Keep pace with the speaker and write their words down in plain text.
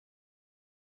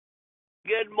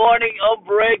Good morning,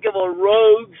 Unbreakable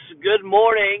Rogues. Good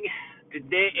morning.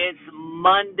 Today is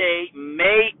Monday,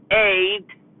 May 8th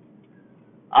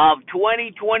of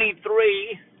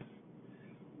 2023.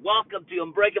 Welcome to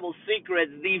Unbreakable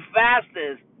Secrets, the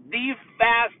fastest 20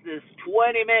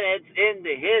 minutes in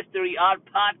the history of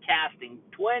podcasting.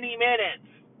 20 minutes.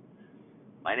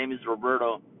 My name is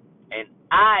Roberto, and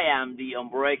I am the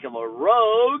Unbreakable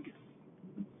Rogue.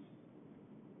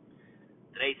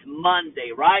 Today's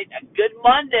Monday, right? A good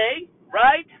Monday,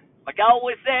 right? Like I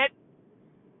always said,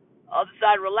 other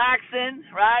side relaxing,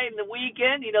 right? In the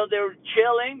weekend, they're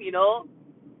chilling.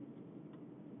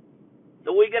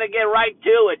 So we're going to get right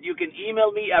to it. You can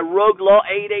email me at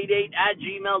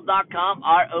roguelaw888@gmail.com,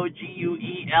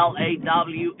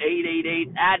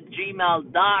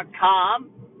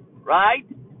 ROGUELAW888@gmail.com, right?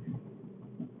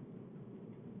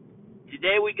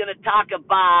 Today we're going to talk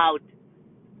about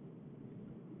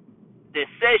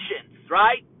decisions,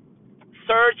 right?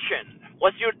 Searching.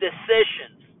 What's your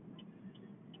decisions?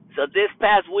 So this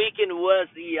past weekend was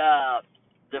the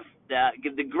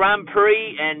Grand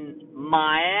Prix in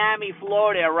Miami,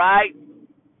 Florida, right?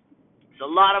 So a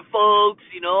lot of folks,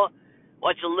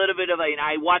 watch a little bit of it.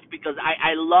 I watch because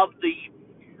I love the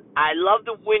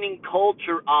winning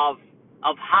culture of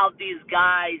how these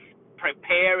guys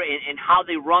prepare and how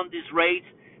they run this race.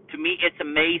 To me, it's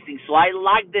amazing. So I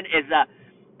liked it as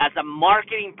a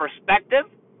marketing perspective.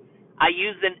 I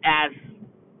use it as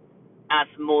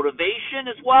motivation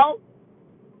as well.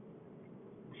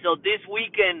 So this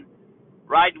weekend,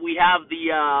 right, we have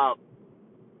the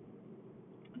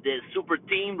super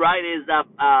team, right, is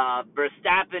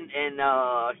Verstappen, and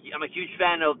I'm a huge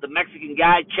fan of the Mexican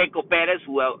guy Checo Perez,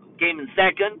 who came in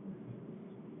second.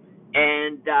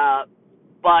 And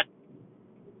but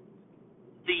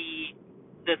the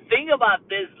thing about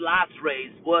this last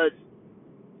race was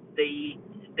the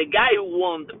guy who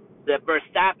won, the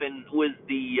Verstappen, was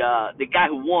the guy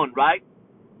who won, right?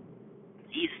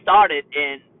 He started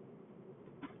in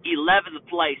 11th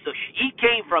place, so he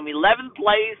came from 11th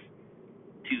place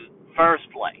to first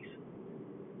place.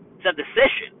 It's a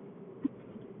decision.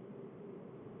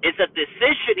 It's a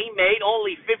decision he made.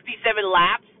 Only 57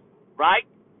 laps, right?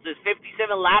 So it's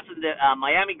 57 laps in the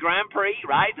Miami Grand Prix,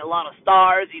 right? A lot of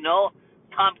stars,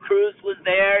 Tom Cruise was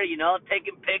there,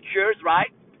 taking pictures,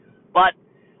 right? But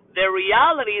the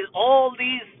reality is, all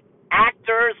these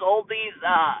actors, all these,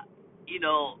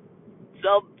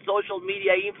 social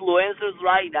media influencers,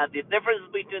 right? The difference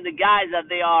between the guys that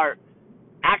they are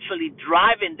actually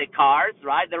driving the cars,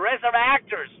 right? The rest are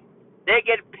actors. They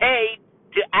get paid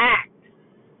to act.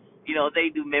 They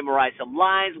do memorize some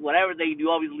lines, whatever they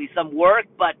do, obviously some work,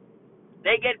 but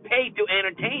they get paid to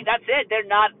entertain. That's it. They're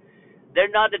not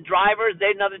the drivers.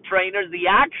 They're not the trainers. The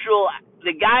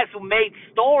guys who make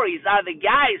stories are the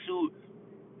guys who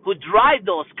drive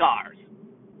those cars.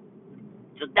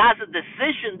 So that's a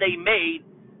decision they made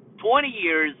 20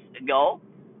 years ago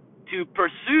to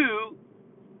pursue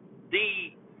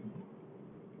the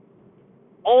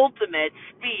ultimate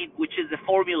speed, which is the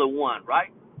Formula One,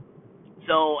 right?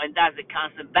 So, and that's the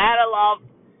constant battle of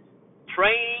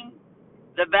training,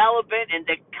 development, and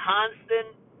the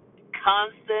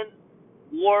constant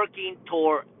working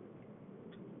toward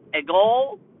a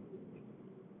goal,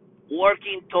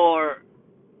 working toward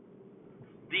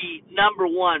the number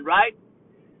one, right?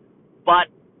 But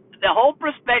the whole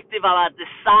perspective about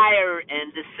desire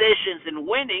and decisions and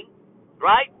winning,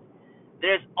 right?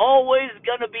 There's always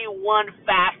going to be one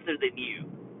faster than you.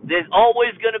 There's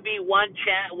always going to be one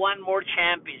more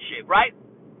championship, right?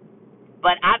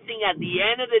 But I think at the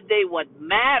end of the day, what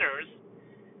matters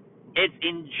is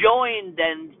enjoying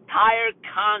the entire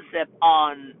concept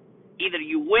on either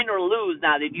you win or lose.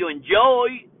 Now, did you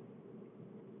enjoy?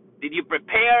 Did you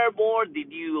prepare more?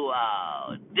 Did you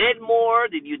did more?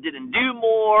 Did you didn't do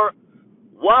more?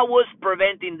 What was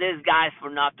preventing these guys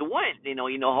from not to win?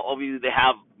 Obviously they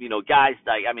have, guys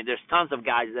like, there's tons of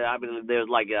guys that, there's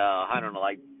like, I don't know,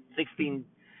 like 16,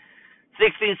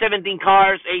 17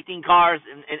 cars, 18 cars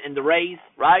in the race,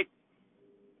 right?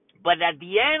 But at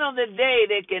the end of the day,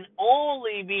 there can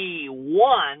only be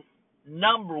one,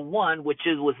 number one, which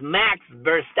was Max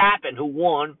Verstappen, who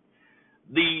won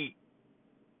the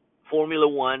Formula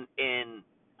One in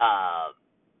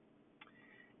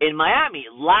Miami.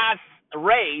 Last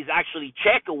race, actually,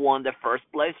 Checo won the first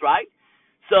place, right?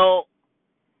 So,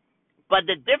 but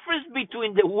the difference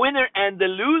between the winner and the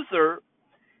loser,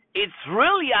 it's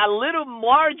really a little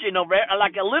margin of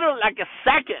like a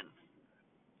second,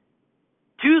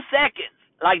 2 seconds.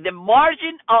 Like the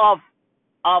margin of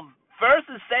first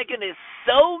and second is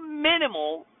so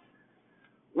minimal,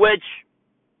 which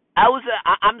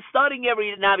I'm studying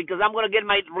every now because I'm gonna get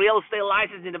my real estate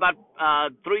license in about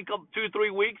 3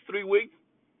 weeks, 3 weeks.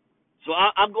 So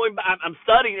I'm going. I'm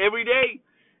studying every day.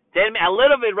 Tell me a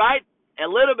little bit, right? A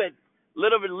little bit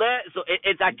less. So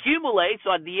it's accumulate.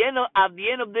 So at the end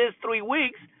of this 3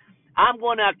 weeks, I'm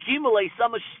going to accumulate so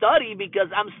much study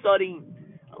because I'm studying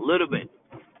a little bit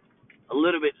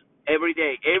every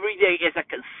day. Every day is a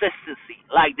consistency,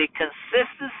 like the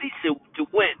consistency to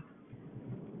win,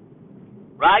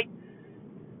 right?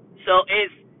 So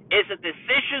it's the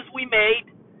decisions we made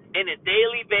in a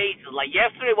daily basis. Like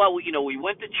yesterday, while we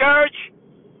went to church,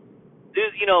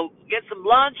 get some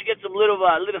lunch, get some little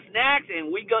snacks,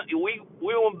 and we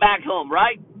went back home,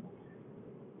 right?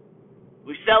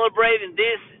 We celebrating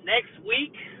this next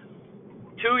week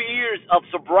 2 years of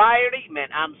sobriety. Man,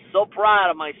 I'm so proud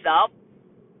of myself.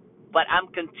 But I'm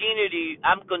continue to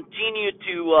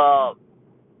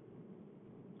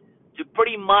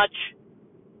pretty much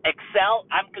excel.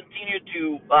 I'm continue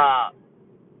to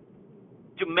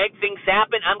make things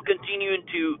happen. I'm continuing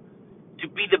to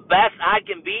be the best I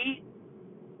can be,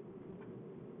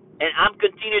 and I'm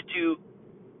continuing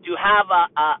to have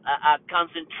a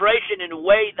concentration in a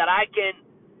way that I can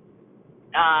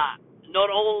not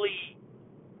only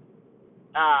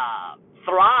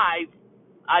thrive.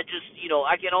 I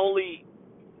can only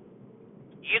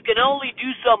you can only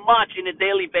do so much in a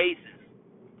daily basis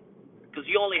because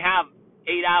you only have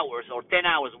 8 hours or 10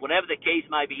 hours, whatever the case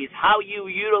might be. Is how you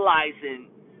utilizing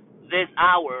these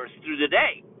hours through the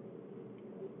day.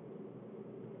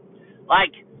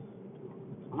 Like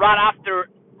right after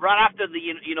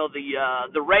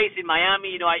the race in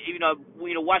Miami, I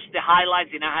watched the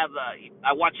highlights, and I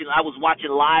was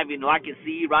watching live. I can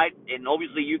see, right, and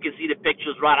obviously you can see the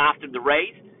pictures right after the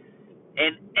race,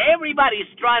 and everybody's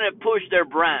trying to push their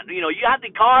brand. You have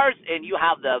the cars, and you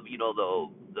have the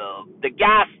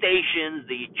gas stations,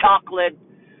 the chocolate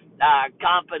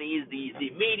companies, the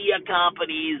media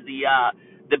companies,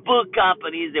 the book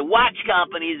companies, the watch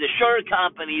companies, the shirt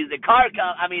companies, the car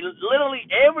I mean, literally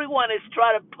everyone is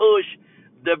trying to push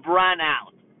the brand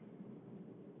out.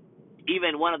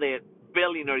 Even one of the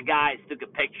billionaire guys took a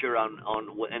picture and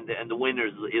the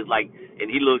winners is like,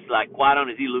 and he looks like, quite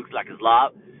honest, he looks like a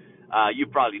slob. You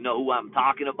probably know who I'm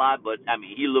talking about, but I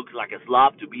mean, he looks like a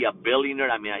slob to be a billionaire.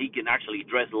 I mean, he can actually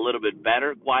dress a little bit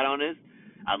better, quite honest.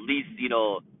 At least, he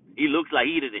looks like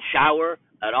he didn't shower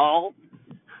at all.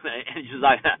 It's just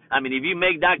like, I mean, if you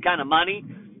make that kind of money,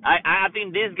 I think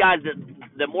these guys,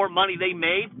 the more money they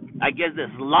made, I guess the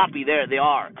sloppy they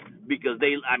are, because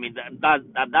that's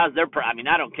their. I mean,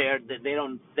 I don't care that they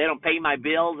don't pay my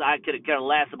bills. I could care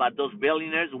less about those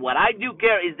billionaires. What I do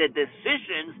care is the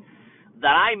decisions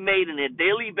that I made on a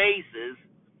daily basis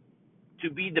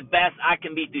to be the best I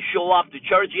can be, to show up to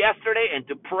church yesterday and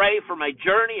to pray for my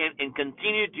journey and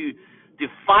continue to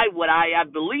fight what I have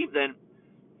believed in,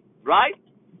 right?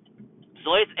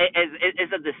 So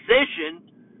it's a decision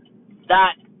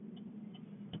that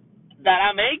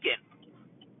I'm making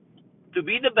to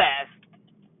be the best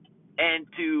and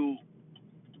to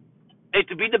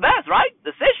be the best, right?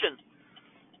 Decisions.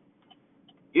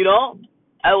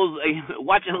 I was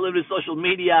watching a little bit of social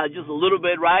media, just a little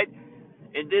bit, right?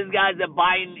 And these guys are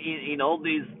buying, all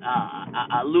these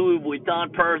Louis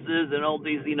Vuitton purses and all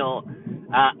these,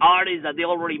 artists that they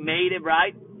already made it,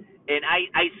 right? And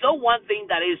I saw one thing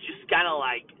that is just kind of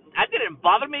like, that didn't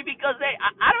bother me because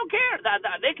I don't care. That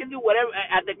they can do whatever.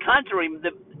 At the contrary,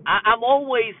 I'm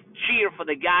always cheer for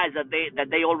the guys that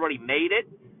they already made it.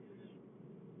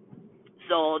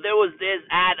 So there was this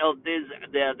ad of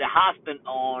the husband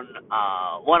on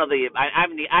one of the. I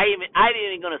didn't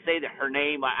even gonna say her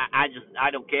name. I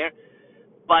don't care.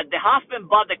 But the husband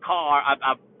bought the car,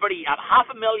 a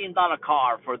 $500,000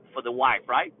 car for the wife,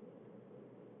 right?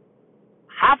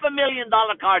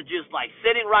 $500,000 car, just like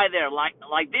sitting right there, like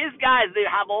these guys, they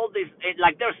have all this,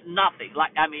 like there's nothing,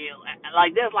 like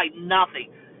there's like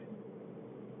nothing.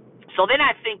 So then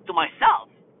I think to myself,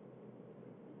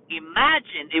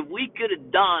 imagine if we could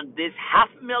have done this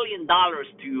 $500,000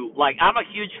 to, like, I'm a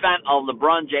huge fan of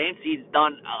LeBron James. He's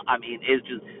done, it's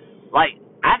just like,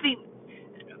 I think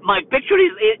my picture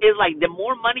is like, the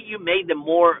more money you make, the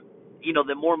more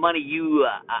money you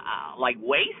like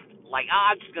waste. Like,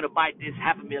 I'm just gonna buy this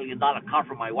 $500,000 car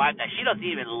for my wife that she doesn't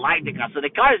even like the car, so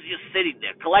the car is just sitting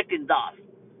there collecting dust.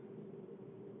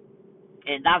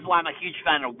 And that's why I'm a huge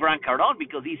fan of Grant Cardone,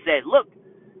 because he said, look,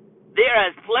 there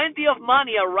is plenty of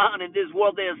money around in this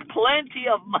world. There's plenty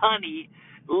of money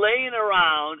laying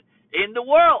around in the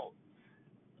world.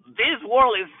 This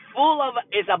world is full of,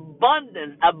 it's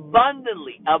abundance,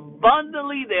 abundantly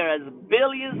there is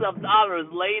billions of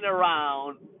dollars laying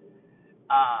around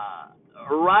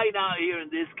right now here in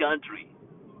this country.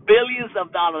 Billions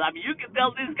of dollars. I mean, you can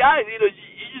tell these guys, you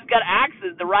just got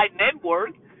access the right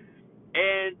network,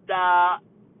 and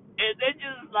they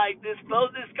just like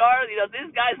dispose this car. This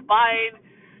guy's buying,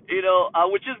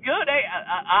 which is good. Hey,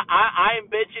 I'm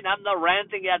bitching. I'm not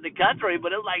ranting at the country, but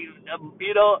it's like,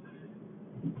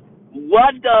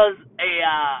 what does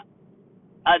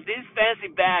this fancy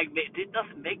bag? It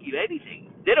doesn't make you anything.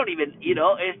 They don't even,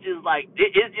 it's just like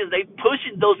it's just they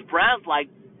pushing those brands like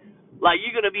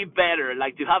you're gonna be better,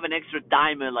 like to have an extra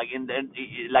diamond, like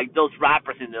like those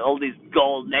rappers and all these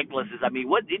gold necklaces. I mean,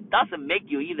 what it doesn't make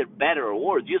you either better or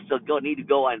worse. You still need to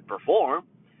go and perform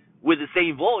with the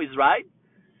same voice, right?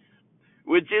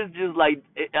 Which is just like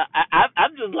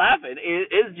I'm just laughing.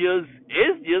 It's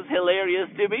just hilarious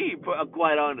to me,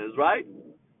 quite honest, right?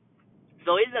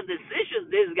 So it's a decision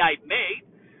this guy made,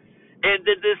 and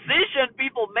the decision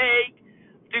people make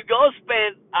to go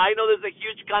spend. I know there's a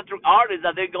huge country artists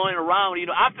that they're going around.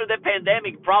 After the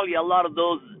pandemic, probably a lot of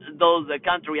those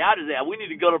country artists say, we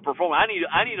need to go to perform. I need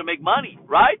to make money,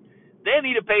 right? They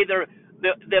need to pay the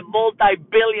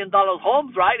multi-billion-dollar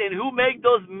homes, right? And who make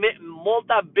those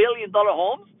multi-billion-dollar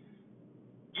homes?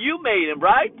 You made them,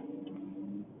 right?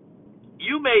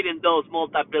 You made in those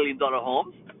multi-billion-dollar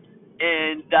homes,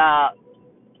 and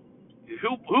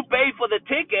who pay for the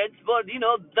tickets for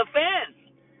the fans,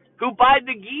 who buy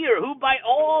the gear, who buy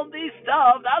all these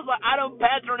stuff. That's why I don't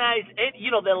patronize it.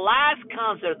 The last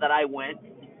concert that I went,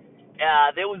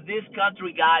 there was this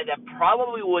country guy that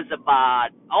probably was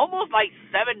about almost like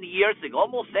 7 years ago,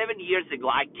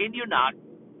 I kid you not.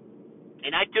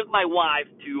 And I took my wife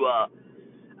to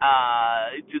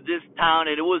this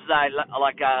town, and it was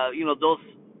like those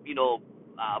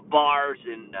bars,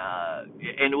 and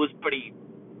it was pretty.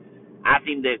 I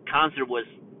think the concert was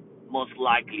most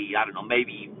likely, I don't know,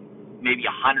 maybe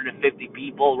 150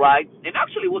 people, right? And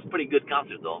actually, it was a pretty good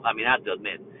concert, though. I mean, I have to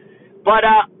admit. But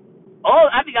I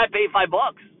think I paid $5.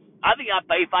 I think I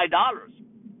paid $5.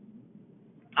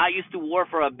 I used to work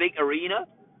for a big arena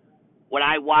when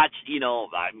I watched,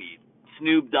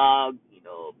 Snoop Dogg,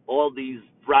 all these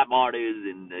rap artists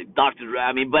and Dr. Dre.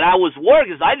 I mean, but I was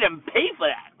working, so I didn't pay for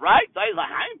that, right? So I was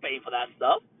like, I ain't paying for that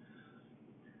stuff.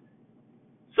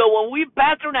 So when we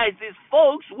patronize these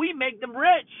folks, we make them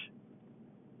rich.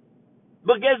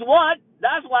 But guess what?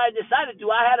 That's why I decided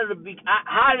to. I had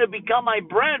to become my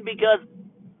brand, because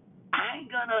I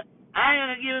ain't gonna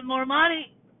give it more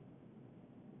money.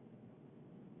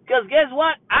 Because guess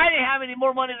what? I didn't have any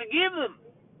more money to give them.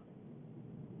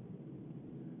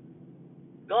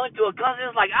 Going to a concert,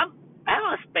 it's like I'm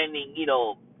not spending,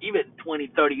 even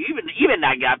 20, 30, even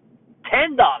I got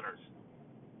 $10.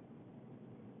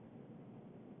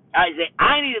 I say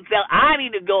I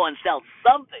need to go and sell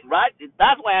something, right?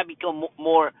 That's why I become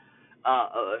more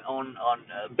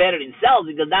better in sales,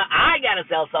 because now I gotta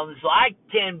sell something so I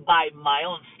can buy my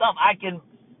own stuff. I can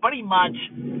pretty much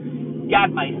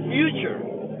got my future.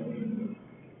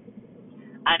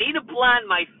 I need to plan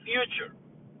my future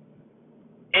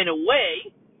in a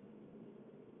way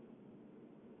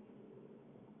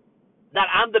that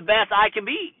I'm the best I can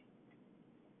be.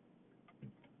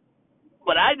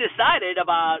 But I decided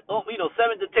about 7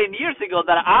 to 10 years ago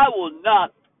that I will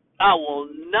not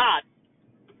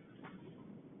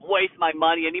waste my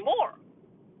money anymore.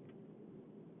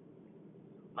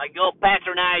 I go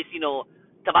patronize,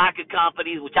 tobacco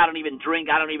companies, which I don't even drink,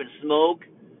 I don't even smoke,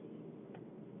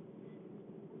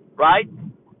 right?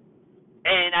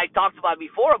 And I talked about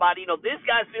before about this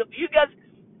guy's feel. You guys,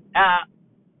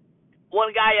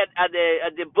 one guy at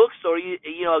the bookstore,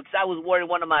 because I was wearing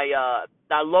one of my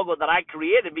that logo that I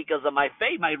created because of my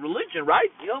faith, my religion, right?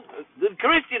 Good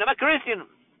Christian. I'm a Christian.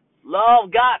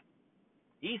 Love God.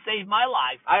 He saved my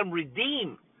life. I'm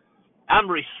redeemed.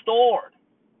 I'm restored.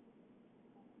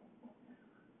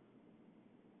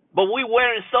 But we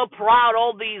weren't so proud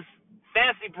all these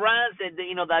fancy brands that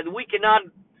that we cannot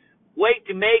wait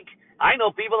to make. I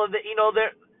know people that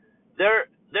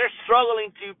they're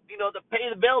struggling to to pay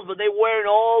the bills, but they're wearing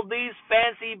all these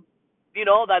fancy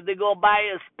that they go buy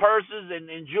as purses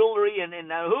and jewelry and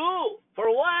who for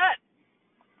what?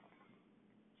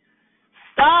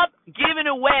 Stop giving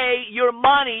away your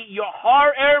money, your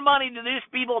hard-earned money, to these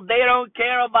people. They don't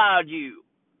care about you.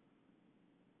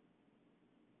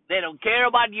 They don't care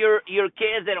about your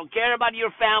kids. They don't care about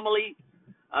your family.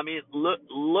 I mean, look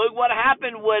what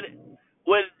happened with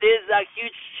this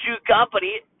huge shoe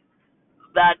company.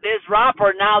 That this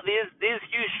rapper now, this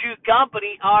huge shoe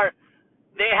company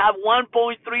they have $1.3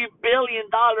 billion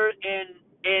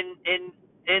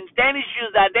in tennis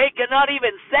shoes that they cannot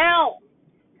even sell.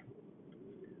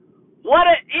 What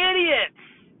an idiot!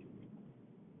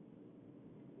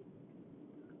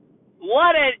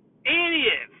 What an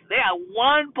idiots! They have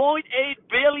 $1.8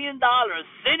 billion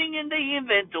sitting in the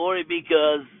inventory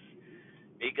because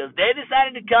they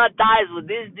decided to cut ties with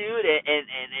this dude,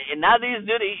 and now this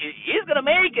dude he's gonna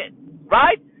make it,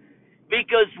 right?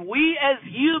 Because we as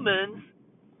humans,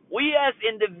 we as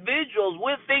individuals,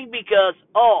 we think because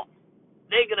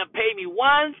they're gonna pay me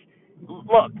once.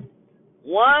 Look,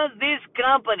 once these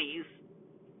companies,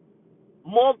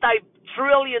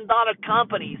 multi-trillion-dollar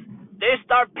companies, they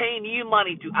start paying you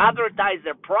money to advertise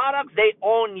their products, they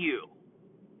own you.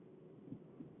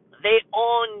 They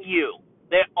own you.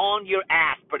 They own your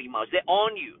ass, pretty much. They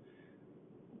own you.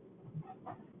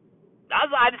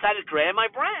 That's why I decided to create my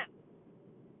brand.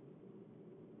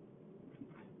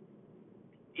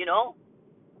 You know,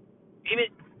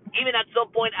 even at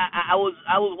some point, I was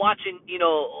watching,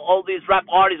 all these rap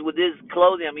artists with this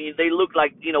clothing. I mean, they look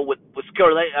like, with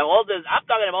skirts. All this. I'm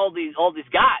talking about all these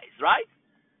guys, right?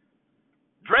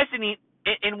 Dressing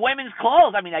in women's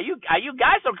clothes. I mean, are you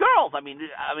guys or girls? I mean,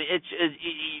 it's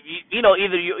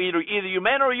either you're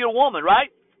man or you're a woman,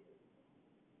 right?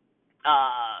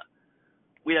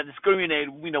 We don't discriminate,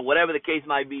 whatever the case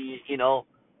might be.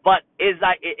 But it's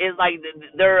like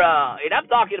they're and I'm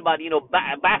talking about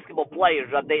basketball players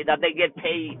that they get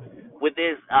paid with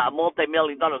this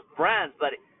multi-million-dollar brands,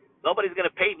 but nobody's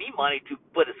gonna pay me money to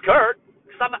put a skirt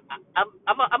because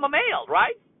I'm a male,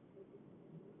 right?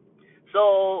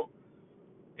 So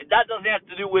that doesn't have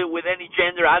to do with any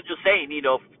gender. I'm just saying,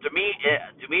 to me,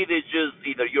 there's just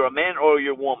either you're a man or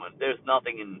you're a woman. There's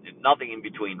nothing in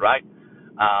between, right?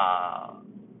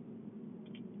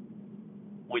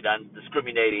 Without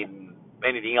discriminating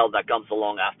anything else that comes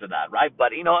along after that, right?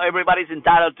 But everybody's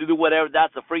entitled to do whatever.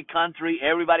 That's a free country.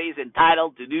 Everybody's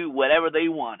entitled to do whatever they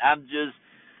want. I'm just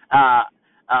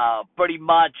pretty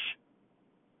much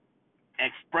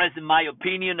expressing my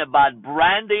opinion about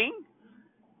branding,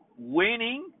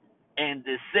 winning, and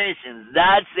decisions.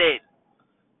 That's it.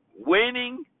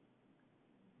 Winning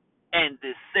and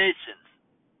decisions.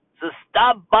 So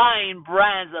stop buying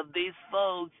brands of these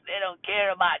folks. They don't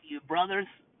care about you, brothers.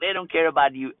 They don't care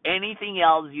about you. Anything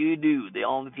else you do, the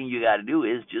only thing you got to do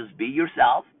is just be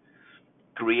yourself,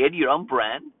 create your own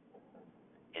brand,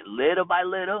 and little by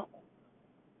little,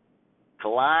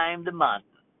 climb the mountain.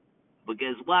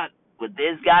 Because what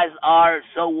these guys are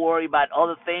so worried about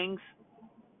other things,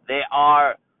 they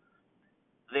are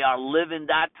living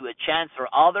that to a chance for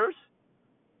others.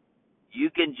 You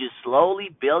can just slowly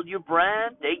build your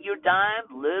brand, take your time,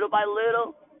 little by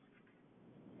little,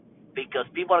 because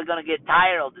people are going to get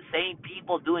tired of the same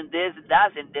people doing this and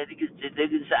that, and then they can say,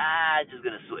 I'm just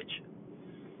going to switch.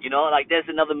 Like there's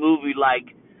another movie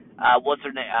like, what's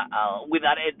her name?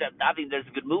 Without it, I think there's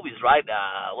good movies, right?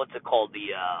 What's it called?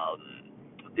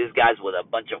 These guys with a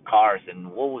bunch of cars,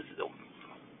 and what's those?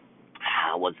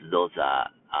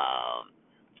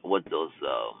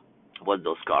 What's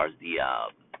those cars?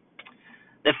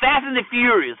 The Fast and the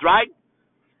Furious, right?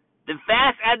 The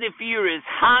Fast and the Furious.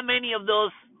 How many of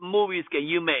those movies can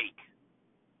you make?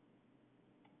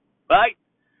 Right?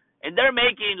 And they're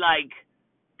making like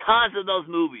tons of those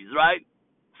movies, right?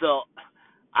 So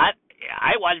I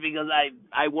watch because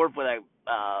I work for a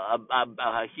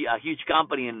huge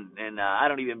company, and I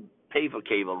don't even pay for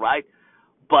cable, right?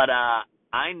 But I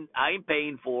ain't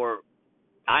paying for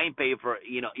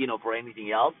for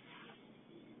anything else,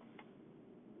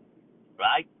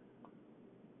 right?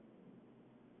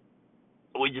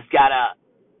 We just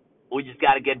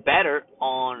gotta get better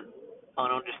on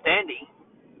understanding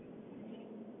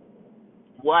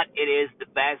what it is the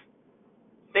best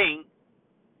thing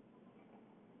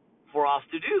for us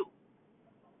to do.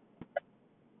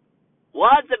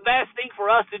 What's the best thing for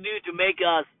us to do to make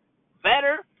us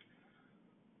better?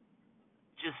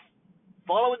 Just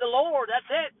follow the Lord.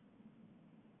 That's it.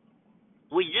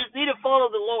 We just need to follow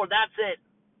the Lord. That's it.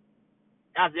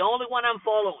 That's the only one I'm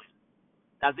following.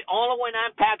 That's the only one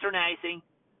I'm patronizing,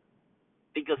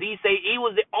 because he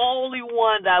was the only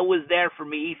one that was there for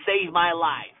me. He saved my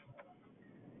life.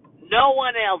 No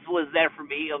one else was there for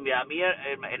me. I mean,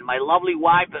 and my lovely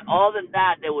wife. But other than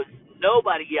that, there was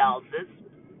nobody else's.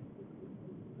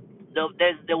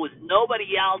 There was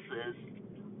nobody else's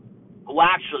who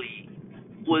actually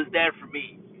was there for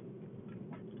me.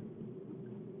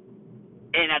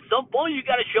 And at some point, you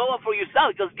got to show up for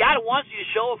yourself, because God wants you to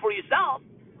show up for yourself.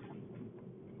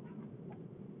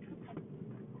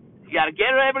 You got to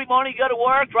get up every morning, you go to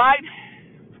work, right?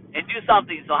 And do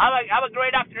something. So have a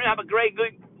great afternoon. Have a great,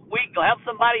 good week. Go help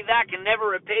somebody that can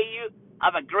never repay you.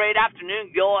 Have a great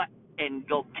afternoon. Go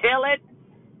kill it.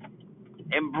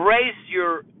 Embrace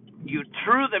your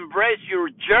truth. Embrace your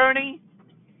journey.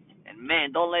 And,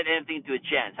 man, don't let anything to a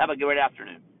chance. Have a great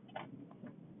afternoon.